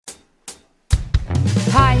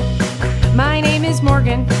is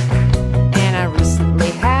Morgan, and I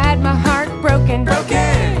recently had my heart broken.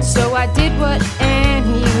 So I did what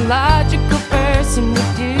any logical person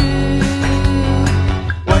would do.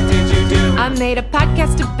 What did you do? I made a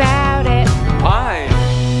podcast about it. Why?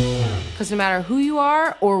 Because no matter who you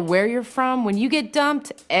are or where you're from, when you get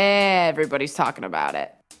dumped, everybody's talking about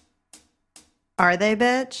it. Are they,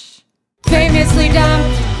 bitch? Famously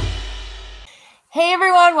Dumped. Hey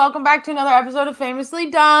everyone, welcome back to another episode of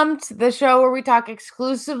Famously Dumped, the show where we talk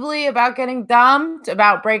exclusively about getting dumped,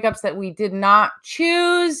 about breakups that we did not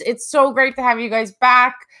choose. It's so great to have you guys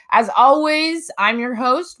back. As always, I'm your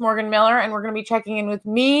host, Morgan Miller, and we're going to be checking in with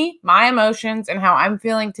me, my emotions, and how I'm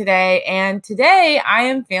feeling today. And today I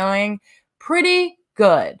am feeling pretty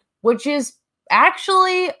good, which is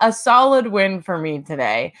actually a solid win for me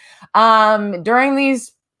today. During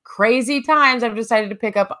these crazy times, I've decided to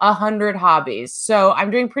pick up 100 hobbies. So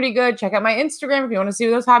I'm doing pretty good. Check out my Instagram if you want to see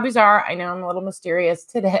what those hobbies are. I know I'm a little mysterious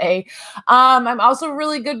today. I'm also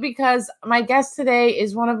really good because my guest today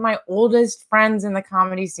is one of my oldest friends in the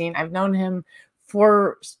comedy scene. I've known him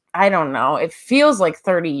for, I don't know, it feels like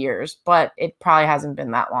 30 years, but it probably hasn't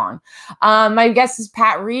been that long. My guest is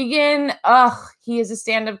Pat Regan. He is a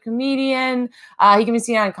stand-up comedian. He can be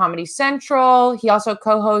seen on Comedy Central. He also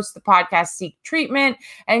co-hosts the podcast Seek Treatment.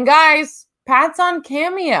 And guys, Pat's on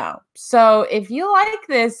Cameo. So if you like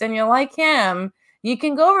this and you like him, you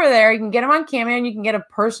can go over there. You can get him on Cameo and you can get a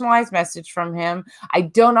personalized message from him. I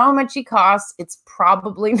don't know how much he costs. It's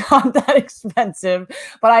probably not that expensive,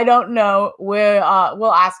 but I don't know.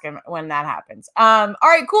 We'll ask him when that happens. All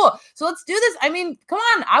right, cool. So let's do this. I mean, come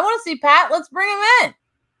on. I want to see Pat. Let's bring him in.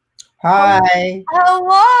 Hi.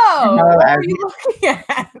 Hello. What are you looking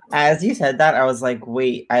at? As you said that, I was like,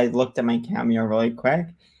 wait, I looked at my Cameo really quick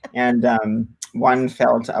and one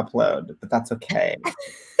failed to upload, but that's okay.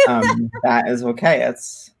 That is okay.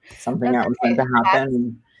 It's something that was meant to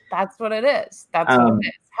happen. That's what it is. That's what it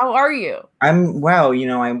is. How are you? I'm well.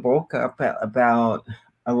 I woke up at about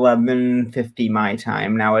 11:50 my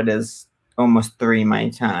time. Now it is almost 3 my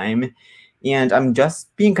time. And I'm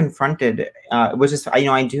just being confronted, which is,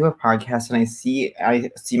 I do a podcast and I see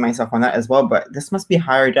myself on that as well, but this must be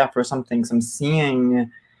higher def or something. So I'm seeing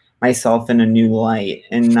myself in a new light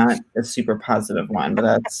and not a super positive one, but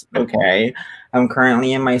that's okay. I'm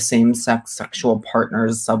currently in my same-sex sexual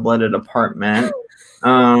partner's subletted apartment.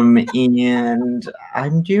 And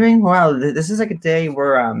I'm doing well. This is like a day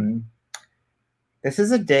where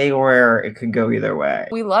it could go either way.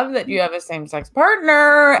 We love that you have a same-sex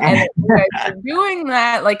partner and that you guys are doing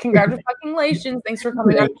that. Like, congratulations. Thanks for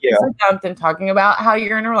coming on Dumped and talking about how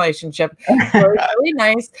you're in a relationship. It's really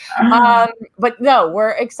nice. But no,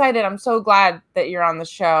 we're excited. I'm so glad that you're on the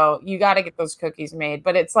show. You got to get those cookies made.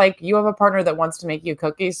 But it's like you have a partner that wants to make you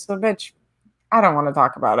cookies. So, bitch, I don't want to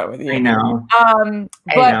talk about it with you. I know. I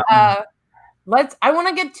want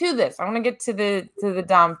to get to this. I want to get to the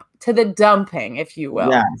dumping, if you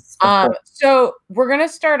will. Yes. So we're gonna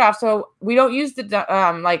start off. So we don't use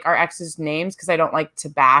like our exes' names because I don't like to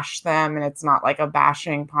bash them, and it's not like a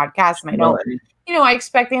bashing podcast. And I don't, I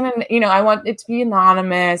expect I want it to be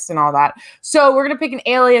anonymous and all that. So we're gonna pick an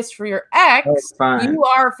alias for your ex. You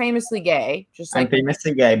are famously gay, just like I'm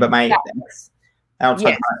famously gay, but my ex, I'll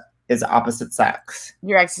talk about, is opposite sex.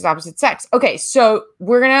 Your ex is opposite sex. Okay, so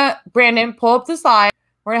we're gonna, Brandon, pull up the slide.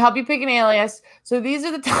 We're gonna help you pick an alias. So these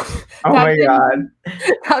are the top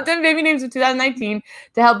 10 baby names of 2019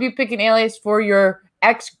 to help you pick an alias for your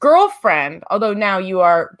ex-girlfriend. Although now you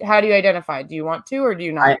are, how do you identify? Do you want to or do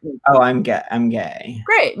you not? I'm gay. I'm gay.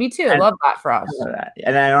 Great, me too. I love that for us. I love that.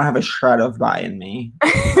 And I don't have a shred of bi in me.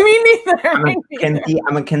 Me neither.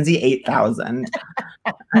 I'm a Kinsey 8000.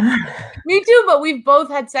 Me too, but we've both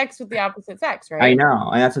had sex with the opposite sex, right? I know,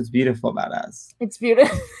 and that's what's beautiful about us. It's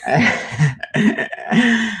beautiful.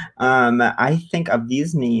 I think of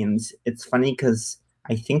these names, it's funny because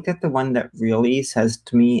I think that the one that really says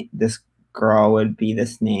to me this girl would be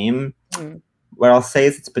this name. What I'll say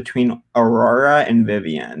is it's between Aurora and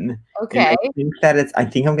Vivian. Okay. And I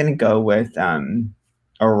think I'm gonna go with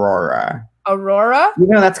Aurora. Aurora?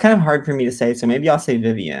 That's kind of hard for me to say, so maybe I'll say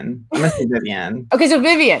Vivian. I'm gonna say Vivian. Okay, so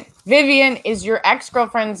Vivian. Vivian is your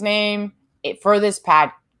ex-girlfriend's name for this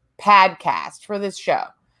podcast, for this show.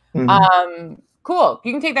 Mm-hmm. Cool.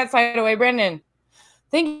 You can take that side away, Brandon.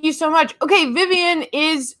 Thank you so much. Okay, Vivian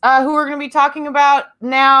is who we're going to be talking about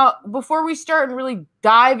now. Before we start and really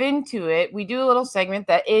dive into it, we do a little segment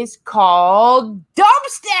that is called Dump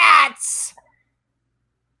Stats.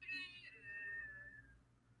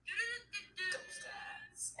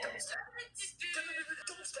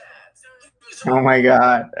 Oh my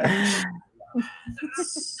God.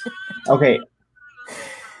 Okay.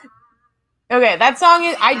 Okay, that song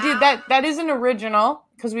is I did that. That is an original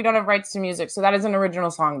because we don't have rights to music, so that is an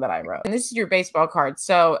original song that I wrote. And this is your baseball card.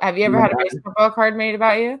 So, have you ever had a baseball card made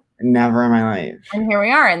about you? Never in my life. And here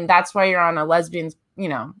we are, and that's why you're on a lesbian,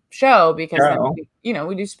 show because then Oh.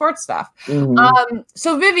 we do sports stuff. Mhm.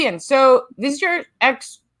 So Vivian, so this is your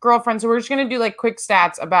ex-girlfriend, so we're just gonna do like quick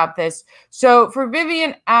stats about this. So for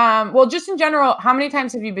Vivian, well, just in general, how many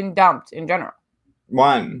times have you been dumped in general?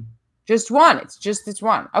 One. Just one. It's just this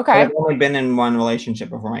one. But Okay. I've only been in one relationship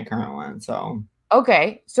before my current one, so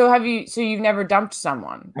Okay. So you've never dumped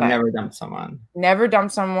someone? I've never dumped someone. Never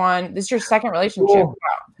dumped someone. This is your second relationship. Cool.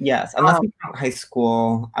 Yes, unless Um, we count high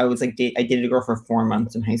school. I was like, I dated a girl for 4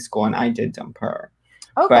 months in high school, and I did dump her.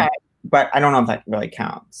 Okay. But I don't know if that really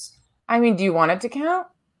counts. I mean, do you want it to count?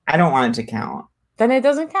 I don't want it to count. Then it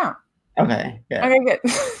doesn't count. Okay, good. Okay, good.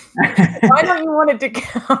 Why don't you want it to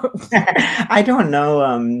count? I don't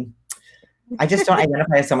know. I just don't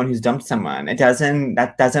identify as someone who's dumped someone. That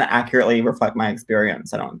doesn't accurately reflect my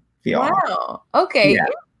experience, I don't feel. Wow. Okay. Yeah.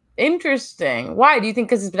 Interesting. Why? Do you think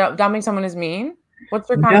because dumping someone is mean? What's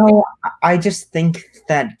their kind No, I just think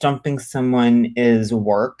that dumping someone is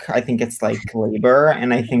work. I think it's like labor.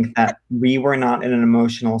 And I think that we were not in an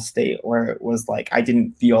emotional state where it was like, I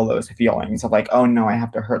didn't feel those feelings of like, oh no, I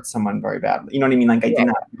have to hurt someone very badly. You know what I mean? Like I did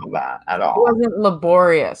not feel that at It all. wasn't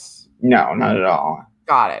laborious. No, not at all.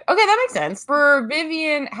 Got it. Okay, that makes sense. For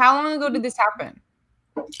Vivian, how long ago did this happen?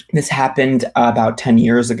 This happened about 10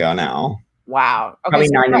 years ago now. Wow. Okay, Probably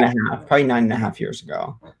so 9.5. Probably 9.5 years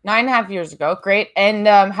ago. 9.5 years ago. Great. And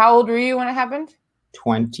how old were you when it happened?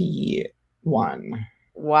 21.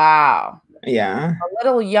 Wow. Yeah. A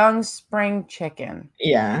little young spring chicken.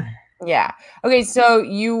 Yeah. Yeah. Okay, so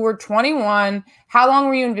you were 21. How long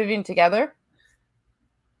were you and Vivian together?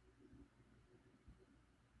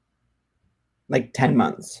 Like 10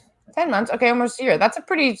 months. 10 months. Okay, almost a year. That's a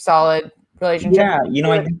pretty solid relationship. Yeah,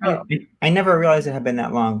 I never realized it had been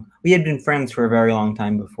that long. We had been friends for a very long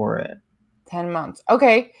time before it. 10 months.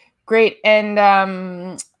 Okay, great. And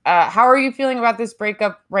how are you feeling about this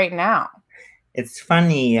breakup right now? It's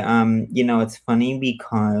funny, it's funny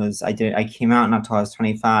because I came out not till I was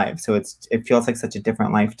 25, so it feels like such a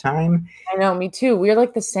different lifetime. I know, me too. We're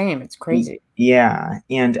like the same. It's crazy. Yeah,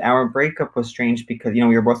 and our breakup was strange because we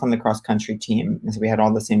were both on the cross country team, and so we had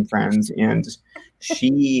all the same friends, and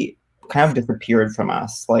she kind of disappeared from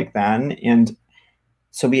us like then, and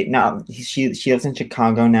so she lives in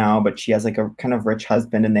Chicago now, but she has like a kind of rich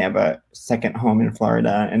husband, and they have a second home in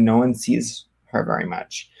Florida, and no one sees her very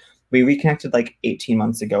much. We reconnected like 18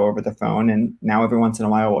 months ago over the phone, and now every once in a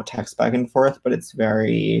while we'll text back and forth, but it's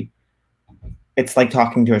like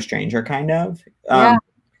talking to a stranger kind of. Yeah.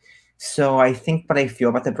 So I think what I feel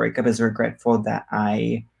about the breakup is regretful that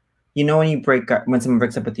when someone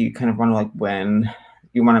breaks up with you, you kind of want to like when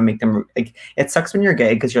you want to make them like, it sucks when you're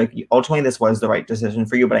gay because you're like, ultimately this was the right decision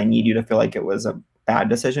for you, but I need you to feel like it was a bad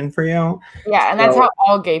decision for you. Yeah, and that's how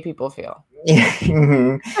all gay people feel.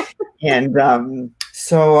 Yeah. And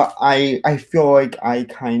so I feel like I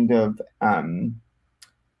kind of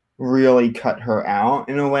really cut her out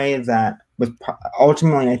in a way that was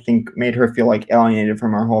ultimately, I think, made her feel like alienated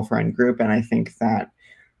from our whole friend group. And I think that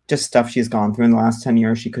just stuff she's gone through in the last 10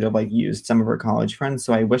 years, she could have like used some of her college friends.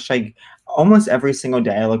 So I wish almost every single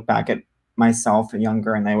day I look back at myself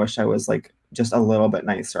younger and I wish I was like just a little bit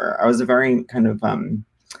nicer. I was a very kind of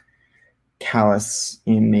callous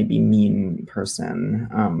and maybe mean person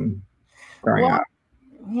growing up.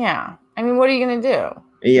 Yeah. I mean, what are you going to do?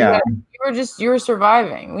 Yeah. You were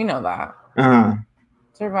surviving. We know that. Uh-huh.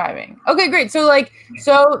 Surviving. Okay, great.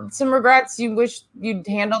 So some regrets. You wish you'd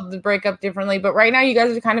handled the breakup differently, but right now you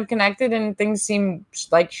guys are kind of connected and things seem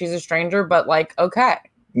like she's a stranger, but like, okay.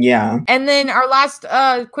 Yeah. And then our last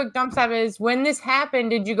quick dump stab is, when this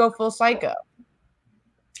happened, did you go full psycho?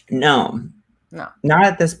 No. Not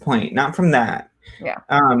at this point. Not from that. Yeah.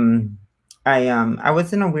 I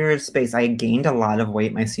was in a weird space. I gained a lot of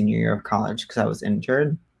weight my senior year of college because I was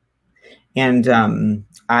injured. And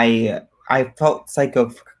I felt psycho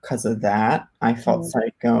because of that. I felt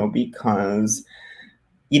psycho because,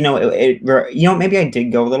 maybe I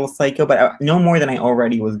did go a little psycho, but no more than I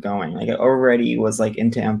already was going. Like I already was like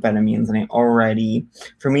into amphetamines, and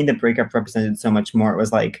for me, the breakup represented so much more. It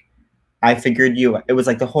was like, I figured it was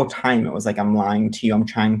like the whole time, it was like, I'm lying to you. I'm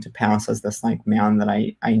trying to pass as this like man that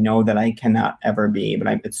I know that I cannot ever be,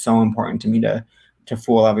 but it's so important to me to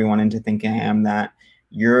fool everyone into thinking I am that.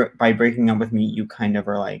 By breaking up with me, you kind of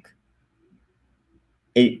are like,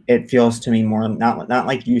 it feels to me more not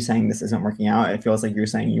like you saying this isn't working out. It feels like you're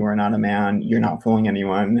saying you are not a man. You're not fooling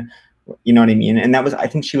anyone. You know what I mean? And I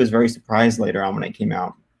think she was very surprised later on when I came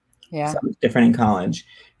out. Yeah. So it was different in college.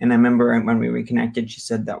 And I remember when we reconnected, she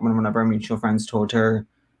said that when one of our mutual friends told her,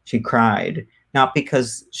 she cried, not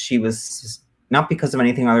because not because of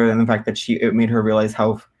anything other than the fact that it made her realize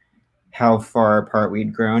how far apart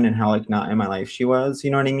we'd grown and how like not in my life she was.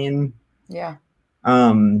 You know what I mean? Yeah.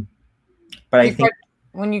 But I You think cried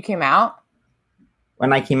when you came out?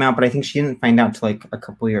 when I came out, but I think she didn't find out till like a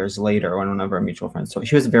couple years later when one of our mutual friends told.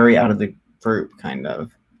 She was very out of the group, kind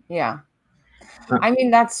of. Yeah. I mean,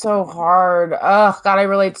 that's so hard. Ugh, God, I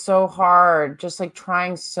relate so hard. Just like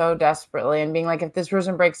trying so desperately and being like, if this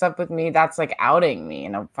person breaks up with me, that's like outing me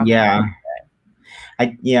in a fucking Yeah.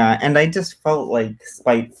 way. And I just felt like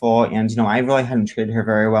spiteful, and I really hadn't treated her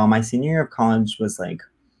very well. My senior year of college was like,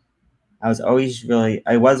 I was always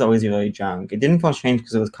really drunk. It didn't feel strange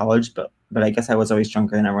because it was college, but I guess I was always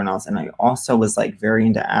drunker than everyone else. And I also was like very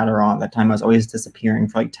into Adderall at that time. I was always disappearing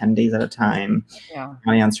for like 10 days at a time, not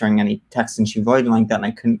answering any texts, and she really didn't like that, and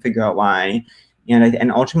I couldn't figure out why.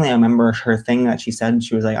 And ultimately, I remember her thing that she said.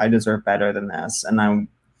 She was like, "I deserve better than this," and I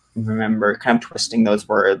remember kind of twisting those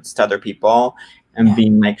words to other people and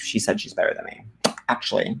being like, "She said she's better than me,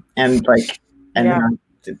 actually," and like, and then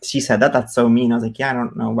she said that. That's so mean. I was like, yeah, I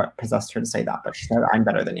don't know what possessed her to say that, but she said, I'm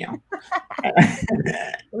better than you.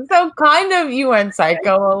 So kind of you went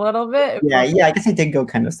psycho a little bit. Yeah, I guess I did go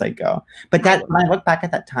kind of psycho. But that when I look back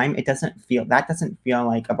at that time, that doesn't feel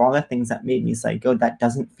like, of all the things that made me psycho, that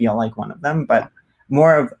doesn't feel like one of them. But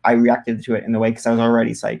more of I reacted to it in the way because I was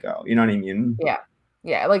already psycho. You know what I mean? Yeah.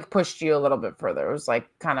 Yeah, it like pushed you a little bit further. It was like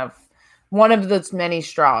kind of one of those many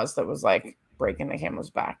straws that was like breaking the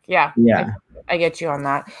camel's back. Yeah. I get you on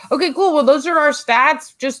that. Okay, cool. Well, those are our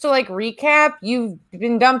stats. Just to like recap, you've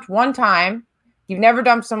been dumped one time. You've never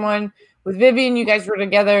dumped someone. With Vivian, you guys were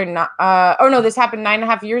together. This happened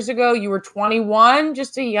 9.5 years ago. You were 21,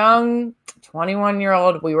 just a young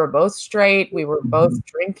 21-year-old. We were both straight. We were both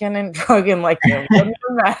drinking and drugging like you wouldn't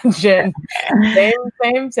imagine.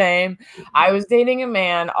 Same. I was dating a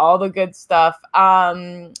man, all the good stuff.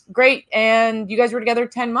 Great. And you guys were together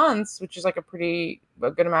 10 months, which is like a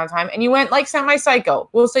good amount of time. And you went like semi-psycho.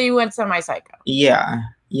 We'll say you went semi-psycho. Yeah.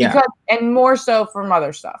 And more so from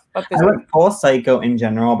other stuff. But I went full psycho in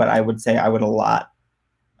general, but I would say I would allot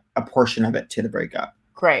a portion of it to the breakup.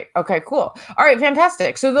 Great. Okay, cool. All right,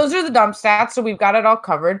 fantastic. So those are the dump stats. So we've got it all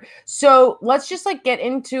covered. So let's just like get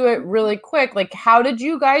into it really quick. Like, how did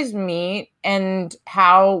you guys meet and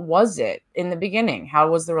how was it in the beginning? How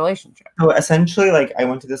was the relationship? So essentially, like, I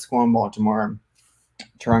went to this school in Baltimore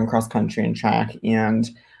to run cross country and track, and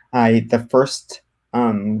I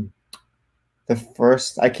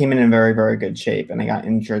came in very, very good shape, and I got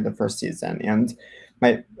injured the first season. And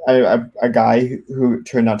a guy who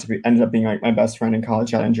ended up being like my best friend in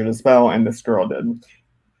college got injured as well, and this girl did.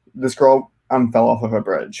 This girl fell off of a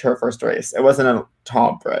bridge her first race. It wasn't a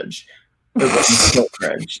tall bridge; it was a short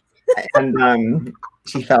bridge, and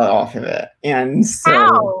she fell off of it. And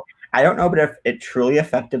so I don't know, but if it truly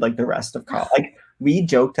affected like the rest of college, like. We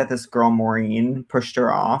joked that this girl, Maureen, pushed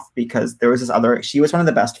her off because there was she was one of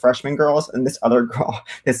the best freshman girls, and this other girl,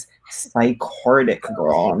 this psychotic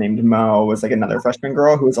girl named Mo, was like another freshman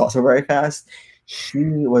girl who was also very fast. She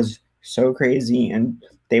was so crazy, and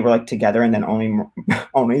they were like together, and then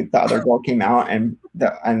only the other girl came out, and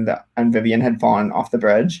Vivian had fallen off the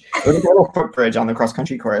bridge. It was a little footbridge on the cross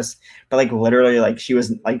country course, but like literally, like she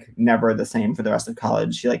was like never the same for the rest of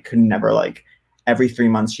college. She like could never like. Every 3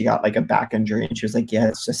 months she got like a back injury, and she was like, yeah,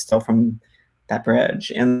 it's just still from that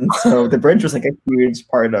bridge. And so the bridge was like a huge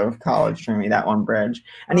part of college for me, that one bridge.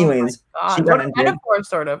 Anyways, she got injured. Metaphor,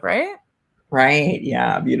 sort of, right? Right.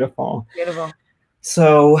 Yeah. Beautiful.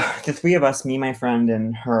 So the three of us, me, my friend,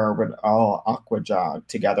 and her, would all aqua jog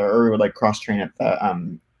together, or we would like cross train at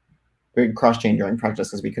the we'd cross train during practice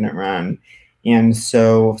because we couldn't run. And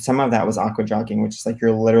so some of that was aqua jogging, which is like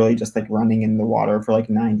you're literally just like running in the water for like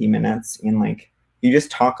 90 minutes, and like you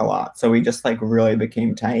just talk a lot. So we just like really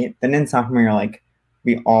became tight. Then in sophomore year, like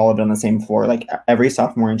we all lived on the same floor. Like every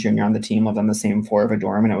sophomore and junior on the team lived on the same floor of a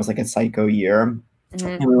dorm, and it was like a psycho year. Mm-hmm.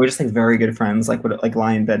 And we were just like very good friends, like would like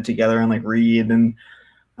lie in bed together and like read. And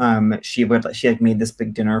she like made this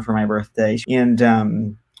big dinner for my birthday.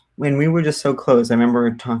 And when we were just so close, I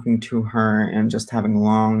remember talking to her and just having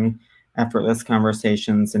long, effortless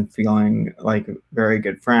conversations and feeling like very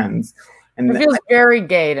good friends. And it feels very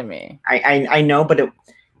gay to me. I know, but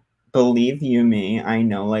believe you me, I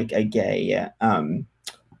know like a gay,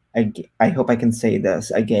 I hope I can say this,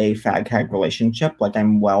 a gay fag hag relationship. Like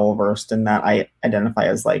I'm well versed in that. I identify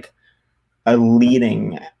as like a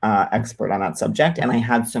leading expert on that subject. And I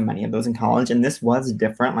had so many of those in college, and this was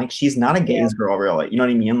different. Like she's not a gays girl really. You know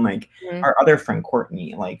what I mean? Like our other friend,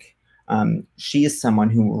 Courtney, like She is someone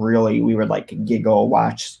who really we would like giggle,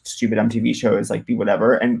 watch stupid MTV shows, like be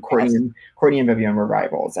whatever. And Courtney and Vivian were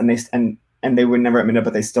rivals, and they would never admit it,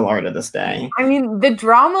 but they still are to this day. I mean, the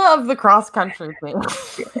drama of the cross country thing.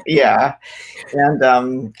 Yeah.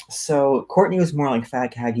 And so Courtney was more like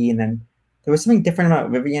fag haggy, and then there was something different about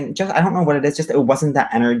Vivian. Just I don't know what it is. Just it wasn't that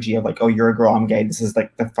energy of like, oh, you're a girl, I'm gay. This is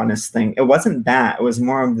like the funnest thing. It wasn't that. It was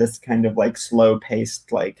more of this kind of like slow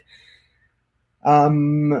paced, like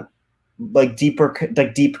deep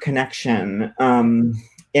connection. And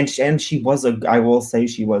she was I will say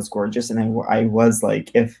she was gorgeous, and I was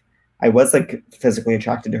like I was like physically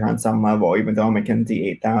attracted to her on some level, even though I'm Mackenzie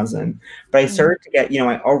 8000. But I started to get,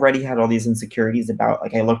 I already had all these insecurities about,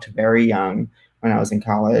 like, I looked very young when I was in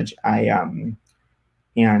college. And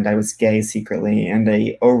I was gay secretly, and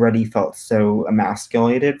I already felt so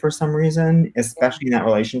emasculated for some reason, especially in that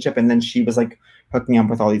relationship. And then she was like hooking up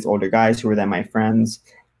with all these older guys who were then my friends.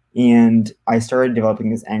 And I started developing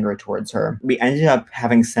this anger towards her. We ended up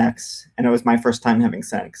having sex, and it was my first time having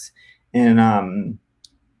sex in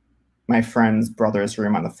my friend's brother's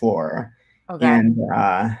room on the floor. Okay. And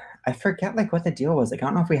I forget like what the deal was. Like, I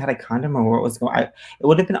don't know if we had a condom or what was going on. It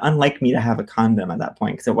would have been unlike me to have a condom at that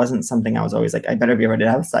point, because it wasn't something I was always like, I better be ready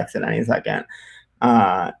to have sex at any second.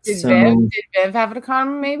 Did Viv have a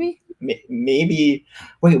condom maybe? Maybe.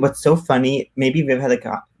 Wait, what's so funny? Maybe Viv had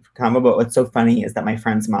a condom, but what's so funny is that my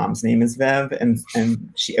friend's mom's name is Viv, and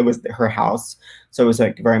it was her house. So it was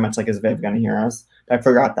like very much like, is Viv gonna hear us? I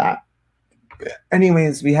forgot that.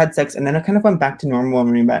 Anyways, we had sex, and then it kind of went back to normal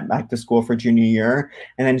when we went back to school for junior year.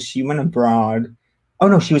 And then she went abroad. Oh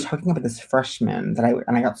no, she was hooking up with this freshman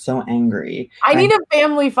and I got so angry. I need a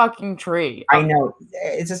family fucking tree. I know.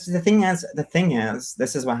 It's just the thing is,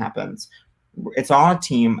 this is what happens. It's all a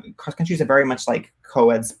team. Cross country is a very much like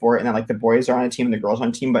co-ed sport, and then like the boys are on a team and the girls are on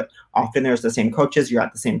a team, but often there's the same coaches, you're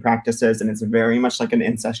at the same practices, and it's very much like an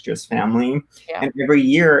incestuous family. Yeah. And every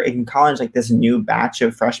year in college, like this new batch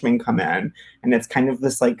of freshmen come in, and it's kind of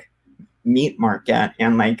this like meat market,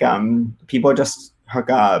 and like people just hook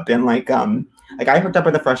up, and like I hooked up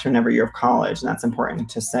with a freshman every year of college, and that's important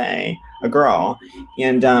to say, a girl.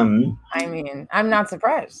 And I mean, I'm not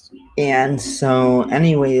surprised. And so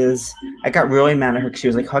anyways, I got really mad at her because she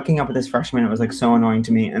was like hooking up with this freshman. It was like so annoying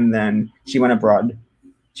to me. And then she went abroad.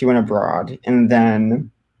 And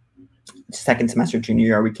then second semester junior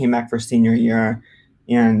year, we came back for senior year,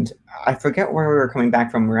 and I forget where we were coming back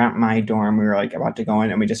from. We were at my dorm. We were like about to go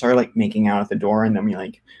in, and we just started like making out at the door, and then we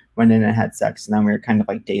like went in and had sex, and then we were kind of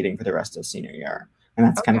like dating for the rest of senior year. And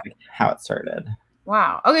that's kind of like how it started.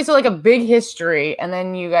 Wow. Okay, so like a big history, and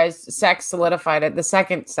then you guys sex solidified it. The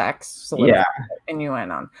second sex solidified it, and you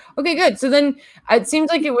went on. Okay, good. So then it seems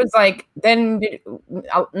like it was like then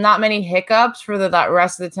not many hiccups for the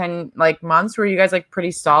rest of the 10 like months. Were you guys like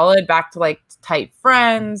pretty solid, back to like tight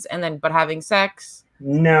friends, and then but having sex?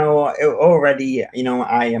 No, already,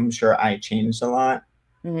 I am sure I changed a lot.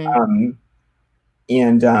 Mm-hmm.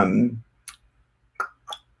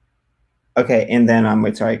 Okay, and then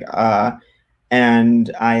wait, sorry.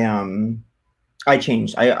 And I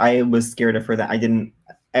changed. I was scared of her that I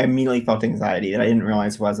immediately felt anxiety that I didn't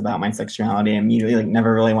realize was about my sexuality. I immediately like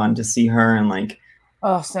never really wanted to see her, and like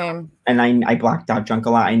Same. And I blacked out drunk a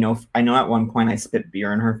lot. I know at one point I spit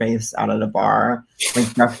beer in her face out at a bar,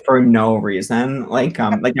 like just for no reason. Like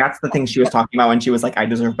that's the thing she was talking about when she was like, I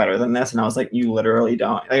deserve better than this. And I was like, you literally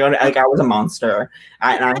don't. Like I was a monster.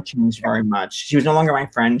 And I changed very much. She was no longer my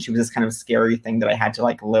friend. She was this kind of scary thing that I had to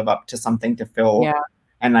like live up to something to fill. Yeah.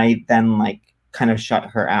 And I then like kind of shut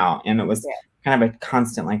her out. And it was kind of a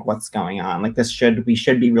constant like, what's going on? Like we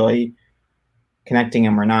should be really connecting,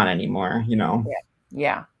 and we're not anymore,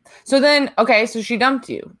 Yeah. So then, okay, so she dumped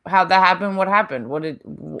you. How'd that happen? What happened?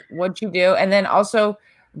 What'd you do? And then also,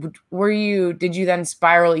 did you then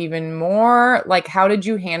spiral even more? Like, how did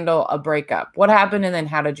you handle a breakup? What happened? And then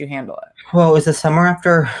how did you handle it? Well, it was the summer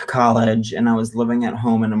after college, and I was living at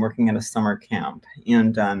home, and I'm working at a summer camp.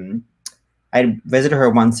 And I visited her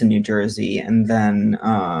once in New Jersey, and then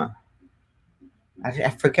I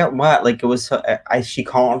forget what, like it was, she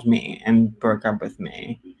called me and broke up with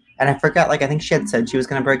me. And I forgot, like, I think she had said she was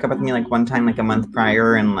going to break up with me, like, one time, like, a month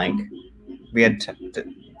prior. And, like, we had,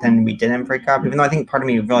 then we didn't break up, even though I think part of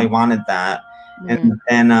me really wanted that.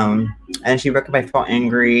 Mm-hmm. And she broke up. I felt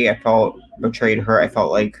angry. I felt betrayed her. I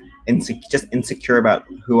felt, like, just insecure about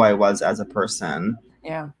who I was as a person.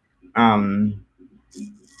 Yeah. And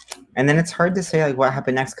then it's hard to say, like, what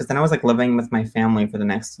happened next. Because then I was, like, living with my family for the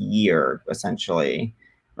next year, essentially.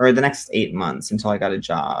 Or the next 8 months until I got a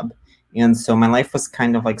job. And so my life was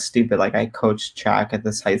kind of like stupid. Like I coached track at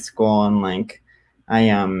this high school, and like I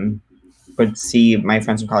would see my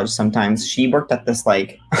friends from college sometimes. She worked at this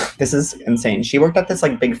like this is insane. She worked at this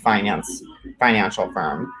like big financial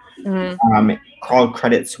firm called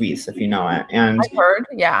Credit Suisse, if you know it. And I've heard,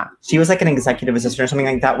 yeah. she was like an executive assistant or something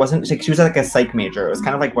like that. Wasn't like, she was like a psych major. It was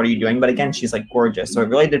kind of like, what are you doing? But again, she's like gorgeous. So it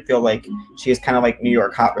really did feel like she is kind of like New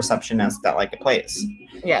York hot receptionist at like a place.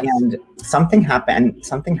 Yes. And something happened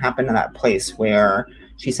in that place where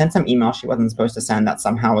she sent some email she wasn't supposed to send that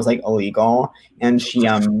somehow was like illegal. And she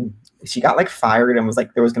got like fired and was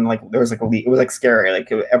like, it was like scary.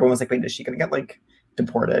 Like everyone was like, wait, is she gonna get like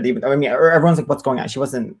deported? Even I mean, or everyone's like, what's going on? She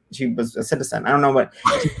was a citizen. I don't know what.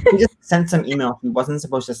 She just sent some email she wasn't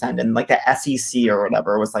supposed to send, and like the SEC or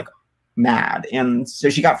whatever was like mad, and so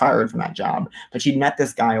she got fired from that job. But she met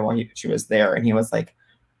this guy while she was there, and he was like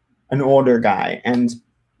an older guy, and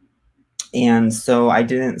so I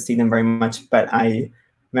didn't see them very much. But I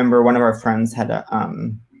remember one of our friends had a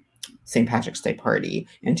St. Patrick's Day party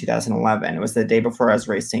in 2011. It was the day before I was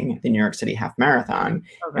racing the New York City half marathon.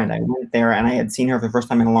 Okay. And I went there and I had seen her for the first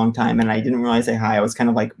time in a long time. And I didn't really say hi. I was kind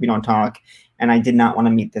of like, we don't talk. And I did not want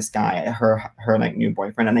to meet this guy, her like new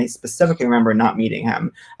boyfriend. And I specifically remember not meeting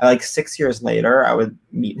him. Like 6 years later, I would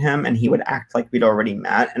meet him and he would act like we'd already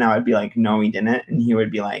met. And I would be like, no, we didn't. And he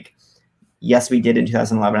would be like, yes, we did in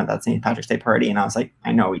 2011 at that St. Patrick's Day party. And I was like,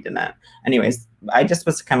 I know we didn't. Anyways, I just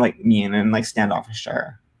was kind of like mean and like standoffish to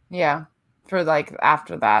her. Yeah, for like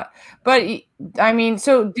after that. But I mean,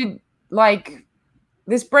 so did like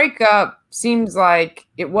this breakup seems like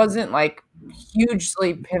it wasn't like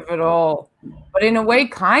hugely pivotal, but in a way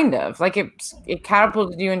kind of like it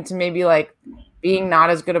catapulted you into maybe like being not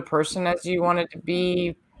as good a person as you wanted to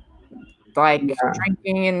be, like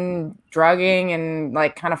drinking and drugging and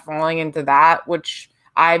like kind of falling into that, which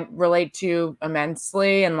I relate to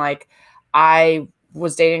immensely. And like I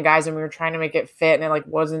was dating guys and we were trying to make it fit and it like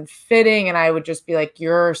wasn't fitting, and I would just be like,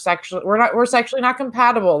 we're sexually not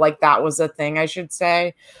compatible. Like that was a thing, I should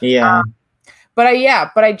say. Yeah. But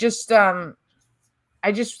I just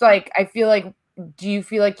like, I feel like, do you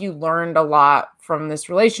feel like you learned a lot from this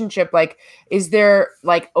relationship? Like, is there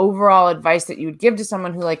like overall advice that you would give to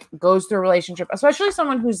someone who like goes through a relationship, especially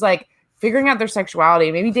someone who's like figuring out their sexuality,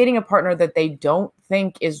 maybe dating a partner that they don't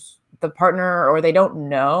think is the partner or they don't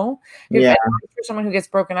know? Yeah. For someone who gets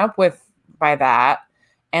broken up with by that,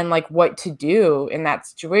 and like what to do in that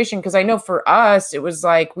situation. Because I know for us, it was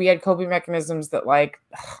like we had coping mechanisms that like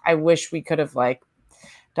I wish we could have like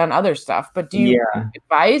done other stuff. But do you have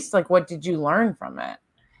advice? Like, what did you learn from it?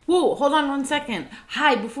 Whoa, hold on 1 second.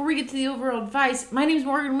 Hi, before we get to the overall advice, my name is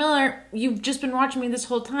Morgan Miller. You've just been watching me this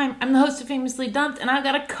whole time. I'm the host of Famously Dumped, and I've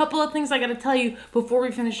got a couple of things I got to tell you before we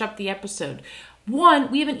finish up the episode. One,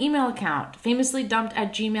 we have an email account,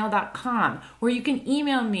 famouslydumped@gmail.com, where you can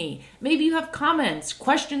email me. Maybe you have comments,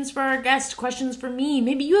 questions for our guests, questions for me.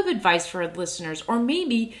 Maybe you have advice for our listeners, or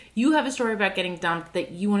maybe you have a story about getting dumped that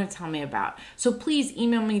you want to tell me about. So please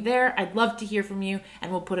email me there. I'd love to hear from you,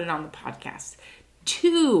 and we'll put it on the podcast.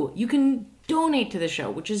 2, you can donate to the show,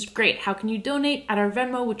 which is great. How can you donate? At our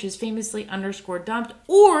Venmo, which is famously_dumped,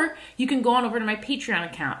 or you can go on over to my Patreon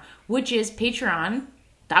account, which is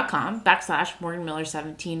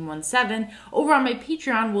patreon.com/MorganMiller1717. Over on my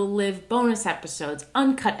Patreon will live bonus episodes,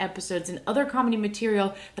 uncut episodes, and other comedy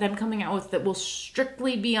material that I'm coming out with that will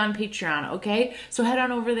strictly be on Patreon, okay? So head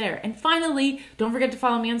on over there. And finally, don't forget to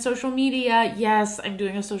follow me on social media. Yes, I'm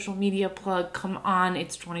doing a social media plug. Come on,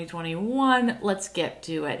 it's 2021. Let's get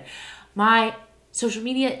to it. My social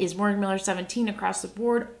media is MorganMiller17 across the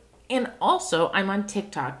board. And also, I'm on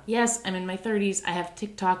TikTok. Yes, I'm in my 30s. I have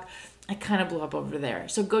TikTok. I kind of blew up over there.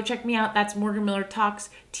 So go check me out. That's Morgan Miller Talks,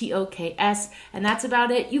 TOKS. And that's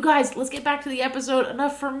about it. You guys, let's get back to the episode.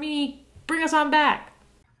 Enough for me. Bring us on back.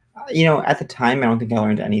 You know, at the time, I don't think I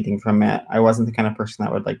learned anything from it. I wasn't the kind of person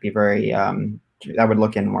that would like be very, that would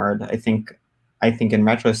look inward. I think in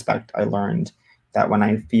retrospect, I learned that when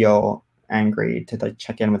I feel angry to like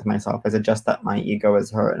check in with myself, is it just that my ego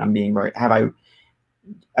is hurt and I'm being very,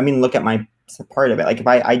 look at my part of it. Like if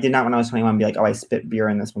I did not when I was 21 be like, oh, I spit beer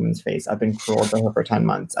in this woman's face. I've been cruel to her for 10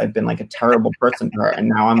 months. I've been like a terrible person to her. And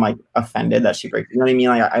now I'm like offended that she breaks. You know what I mean?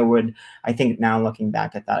 Like I think now looking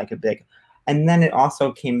back at that, I could be like, and then it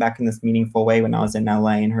also came back in this meaningful way when I was in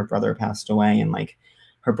LA and her brother passed away. And like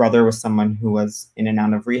her brother was someone who was in and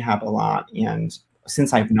out of rehab a lot. And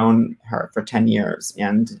since I've known her for 10 years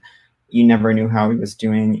and you never knew how he was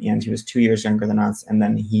doing. And he was 2 years younger than us. And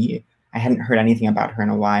then I hadn't heard anything about her in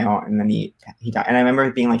a while, and then he died. And I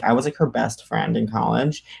remember being like, I was like her best friend in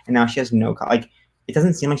college, and now she has like, it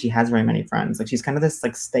doesn't seem like she has very many friends. Like she's kind of this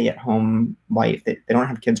like stay-at-home wife. They don't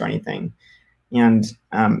have kids or anything. and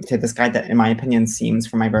to this guy that, in my opinion, seems,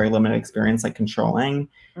 from my very limited experience, like controlling.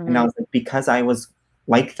 And I was like, because I was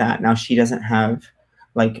like that, now she doesn't have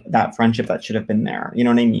like that friendship that should have been there. You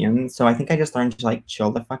know what I mean? So I think I just learned to like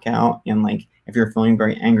chill the fuck out, and like if you're feeling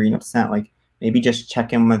very angry and upset, like maybe just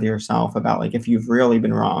check in with yourself about like if you've really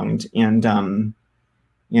been wronged, and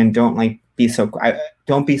don't like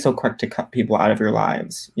don't be so quick to cut people out of your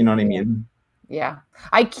lives. You know what I mean? Yeah.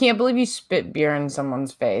 I can't believe you spit beer in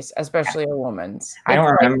someone's face, especially a woman's. I don't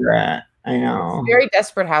It's like remember it. I know. very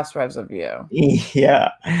Desperate Housewives of you.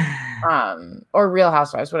 Yeah. Or Real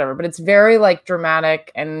Housewives, whatever. But it's very like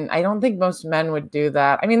dramatic, and I don't think most men would do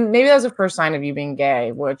that. I mean, maybe that was the first sign of you being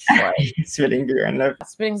gay, which like Spitting beer in it.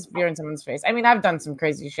 spitting beer in someone's face. I mean, I've done some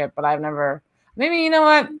crazy shit, but I've never. Maybe, you know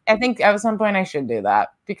what? I think at some point I should do that,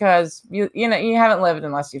 because you know you haven't lived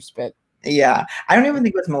unless you've spit. Yeah. I don't even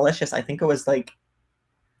think it was malicious. I think it was like,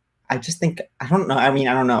 I just think, I don't know. I mean,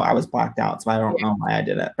 I don't know. I was blacked out, so I don't know why I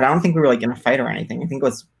did it. But I don't think we were like in a fight or anything. I think it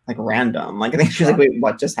was like random. Like I think she was like, wait,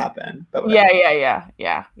 what just happened? But whatever.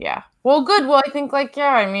 Yeah. Well, good. Well, I think like,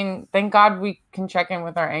 yeah, I mean, thank God we can check in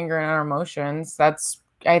with our anger and our emotions.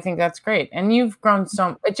 I think that's great. And you've grown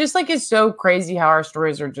it just like is so crazy how our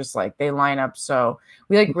stories are just like, they line up. So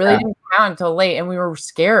we like really didn't come out until late, and we were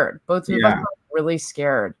scared. Both of us were really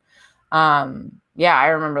scared. Yeah, I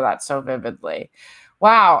remember that so vividly.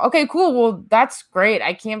 Wow. Okay, cool. Well, that's great.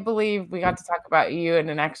 I can't believe we got to talk about you and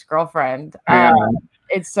an ex-girlfriend.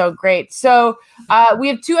 It's so great. So we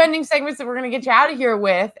have two ending segments that we're going to get you out of here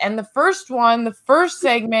with. And the first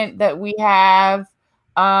segment that we have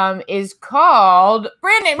is called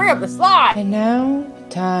Brandon, bring up the slide. And now,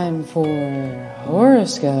 time for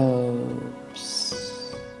horoscopes.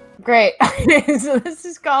 Great. So this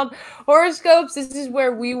is called horoscopes. This is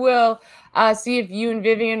where we will see if you and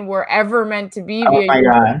Vivian were ever meant to be. Oh my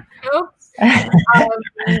God. And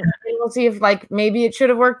we'll see if like maybe it should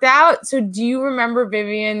have worked out. So do you remember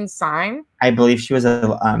Vivian's sign? I believe she was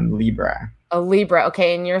a Libra. A Libra.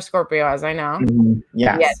 Okay, and you're a Scorpio, as I know.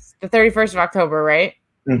 Yes. The 31st of October, right?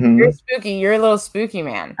 You're spooky. You're a little spooky,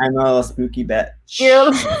 man. I'm a little spooky bitch. You're a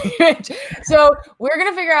little spooky bitch. So we're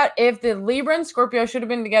going to figure out if the Libra and Scorpio should have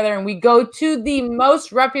been together, and we go to the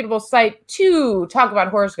most reputable site to talk about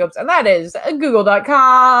horoscopes, and that is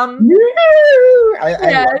google.com.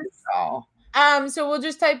 So we'll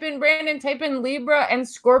just type in Libra and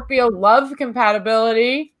Scorpio love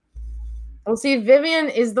compatibility. We'll see if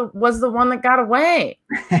Vivian was the one that got away.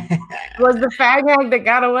 Was the fag hag that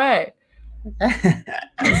got away.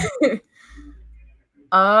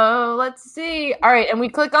 Oh, let's see. All right, and we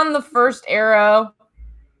click on the first arrow.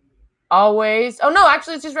 Always. Oh no,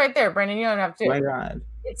 actually, it's just right there, Brandon. You don't have to. Oh my God.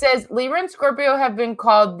 It says Libra and Scorpio have been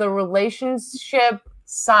called the relationship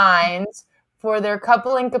signs for their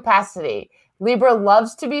coupling capacity. Libra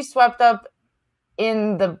loves to be swept up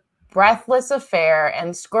in the breathless affair,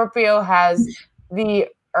 and Scorpio has the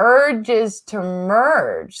urges to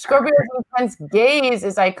merge. Scorpio's intense gaze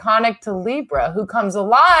is iconic to Libra, who comes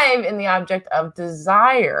alive in the object of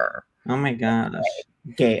desire. Oh my gosh.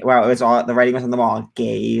 Gay. Wow, it was all the writing was on the wall.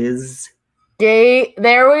 Gaze. Gay.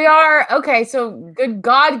 There we are. Okay, so good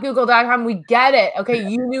God, Google.com, we get it. Okay,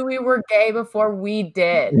 you knew we were gay before we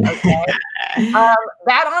did. Okay.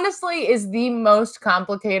 That honestly is the most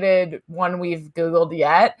complicated one we've Googled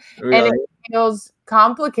yet. Really? And it feels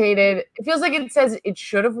complicated. It feels like it says it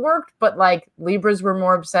should have worked, but like Libras were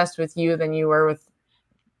more obsessed with you than you were with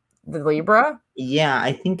the Libra. Yeah,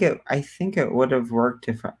 I think it would have worked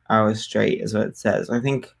if I was straight, is what it says. I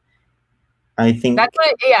think that's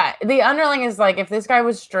what. Yeah, the underlying is like if this guy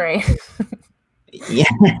was straight. Yeah.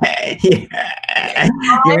 The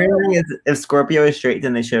underlying is if Scorpio is straight,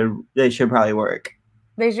 then they should probably work.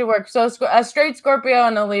 They should work. So a straight Scorpio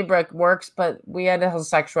and a Libra works, but we had a whole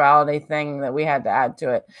sexuality thing that we had to add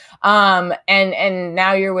to it. And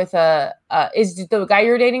now you're with is the guy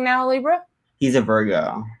you're dating now a Libra? He's a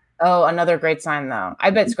Virgo. Oh, another great sign though.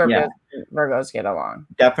 I bet Scorpios and Virgos get along.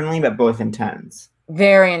 Definitely, but both intense.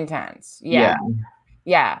 Very intense. Yeah.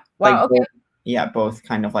 Wow. Like okay. Both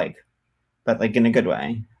kind of like, but like in a good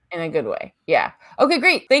way. In a good way. Yeah. Okay,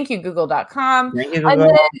 great. Thank you, Google.com. Thank you, Google.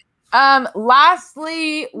 And then,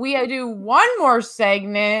 lastly, we do one more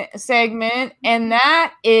segment, and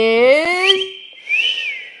that is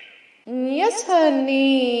yes,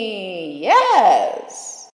 honey.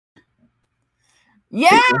 Yes.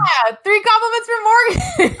 Yeah, 3 compliments for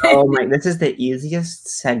Morgan. Oh my! This is the easiest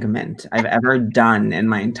segment I've ever done in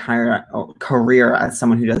my entire career as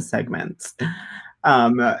someone who does segments.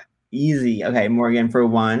 Easy. Okay, Morgan, for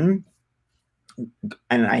one,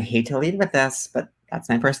 and I hate to lead with this, but that's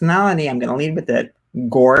my personality. I'm going to lead with it.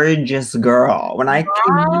 gorgeous girl. When I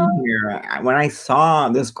came Wow. in here, when I saw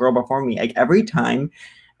this girl before me, like every time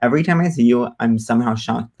I see you, I'm somehow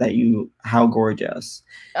shocked that how gorgeous.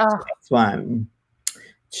 Ugh. So that's one.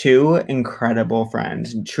 Two incredible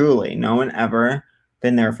friends. Truly, no one ever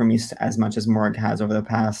been there for me as much as Morg has over the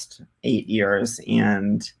past 8 years,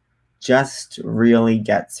 and just really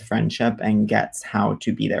gets friendship and gets how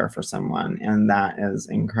to be there for someone, and that is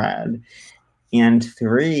incredible. And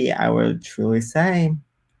three, I would truly say,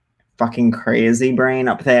 fucking crazy brain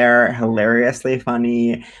up there, hilariously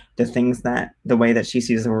funny. The way that she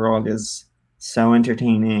sees the world is so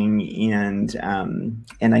entertaining, and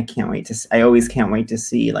I can't wait to. I always can't wait to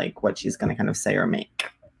see like what she's gonna kind of say or make.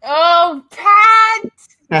 Oh, Pat!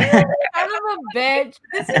 Son of a bitch.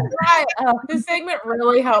 This is why this segment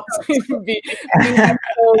really helps me be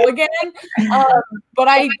whole again. But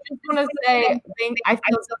I just want to say, I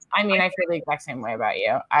feel the exact same way about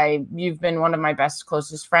you. You've been one of my best,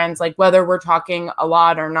 closest friends. Like whether we're talking a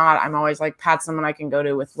lot or not, I'm always like, Pat's someone I can go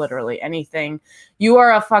to with literally anything. You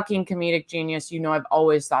are a fucking comedic genius. You know, I've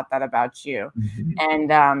always thought that about you.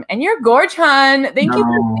 Mm-hmm. And you're gorge, hun. Thank you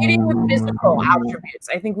for leading with physical attributes.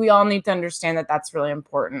 I think we all need to understand that that's really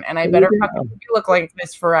important. And I better fucking look like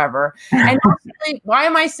this forever. And honestly, why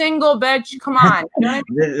am I single, bitch? Come on. You know what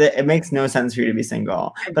I mean? It makes no sense for you to be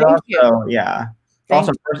single. But Thank you. also, yeah. Thank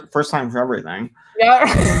Also, first time for everything. Yeah.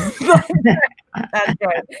 That's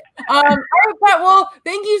good. All right, Pat. Well,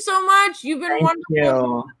 thank you so much. You've been Thank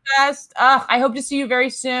wonderful. you. Best. I hope to see you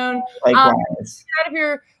very soon. Likewise. Out of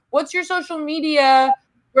here, what's your social media?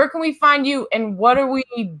 Where can we find you? And what are we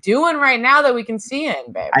doing right now that we can see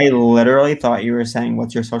in, babe? I literally thought you were saying,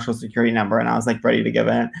 what's your social security number? And I was like, ready to give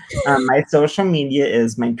it. My social media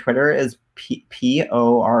is, my Twitter is Poregan,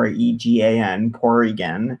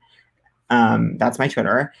 Poregan. That's my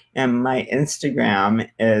Twitter. And my Instagram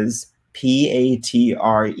is PATREEGS,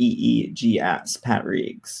 Pat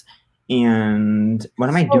Reegs. And what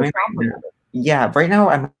am I doing right now? Yeah, right now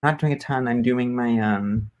I'm not doing a ton. I'm doing my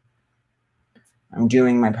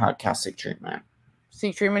podcast, Seek Treatment.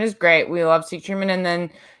 Seek Treatment is great. We love Seek Treatment. And then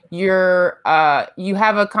you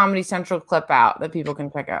have a Comedy Central clip out that people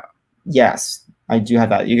can check out. Yes, I do have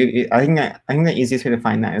that. I think the easiest way to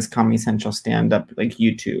find that is Comedy Central stand up, like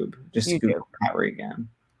YouTube. Just Google Pat Reegan.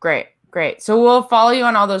 Great. So we'll follow you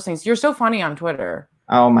on all those things. You're so funny on Twitter.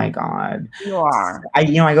 Oh my God. You are. I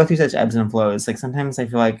go through such ebbs and flows. Like sometimes I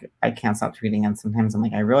feel like I can't stop tweeting, and sometimes I'm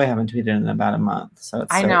like, I really haven't tweeted in about a month. So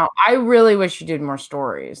I know. I really wish you did more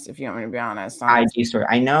stories, if you want me to be honest. I do story.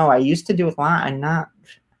 I know. I used to do a lot.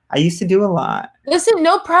 I used to do a lot. Listen,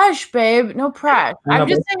 no pressure, babe. No pressure. I'm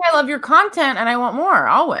just saying I love your content and I want more,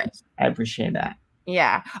 always. I appreciate that.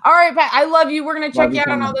 Yeah. All right, Pat. I love you. We're going to check you out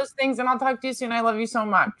on all those things, and I'll talk to you soon. I love you so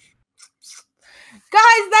much.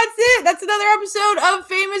 Guys, that's it. That's another episode of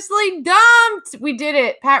Famously Dumped. We did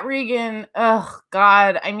it. Pat Reegan. Oh,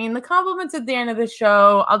 God. I mean, the compliments at the end of the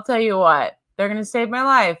show, I'll tell you what, they're going to save my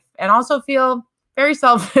life and also feel very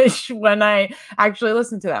selfish when I actually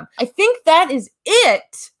listen to them. I think that is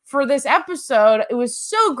it for this episode. It was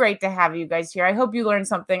so great to have you guys here. I hope you learned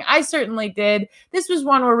something. I certainly did. This was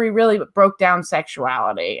one where we really broke down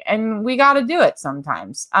sexuality, and we got to do it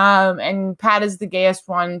sometimes. And Pat is the gayest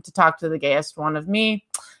one to talk to the gayest one of me.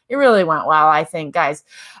 It really went well, I think, guys.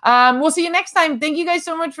 We'll see you next time. Thank you guys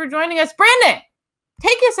so much for joining us. Brandon,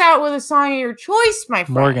 take us out with a song of your choice, my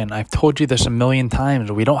friend. Morgan, I've told you this a million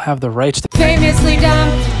times. We don't have the rights to Famously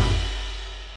Dumped.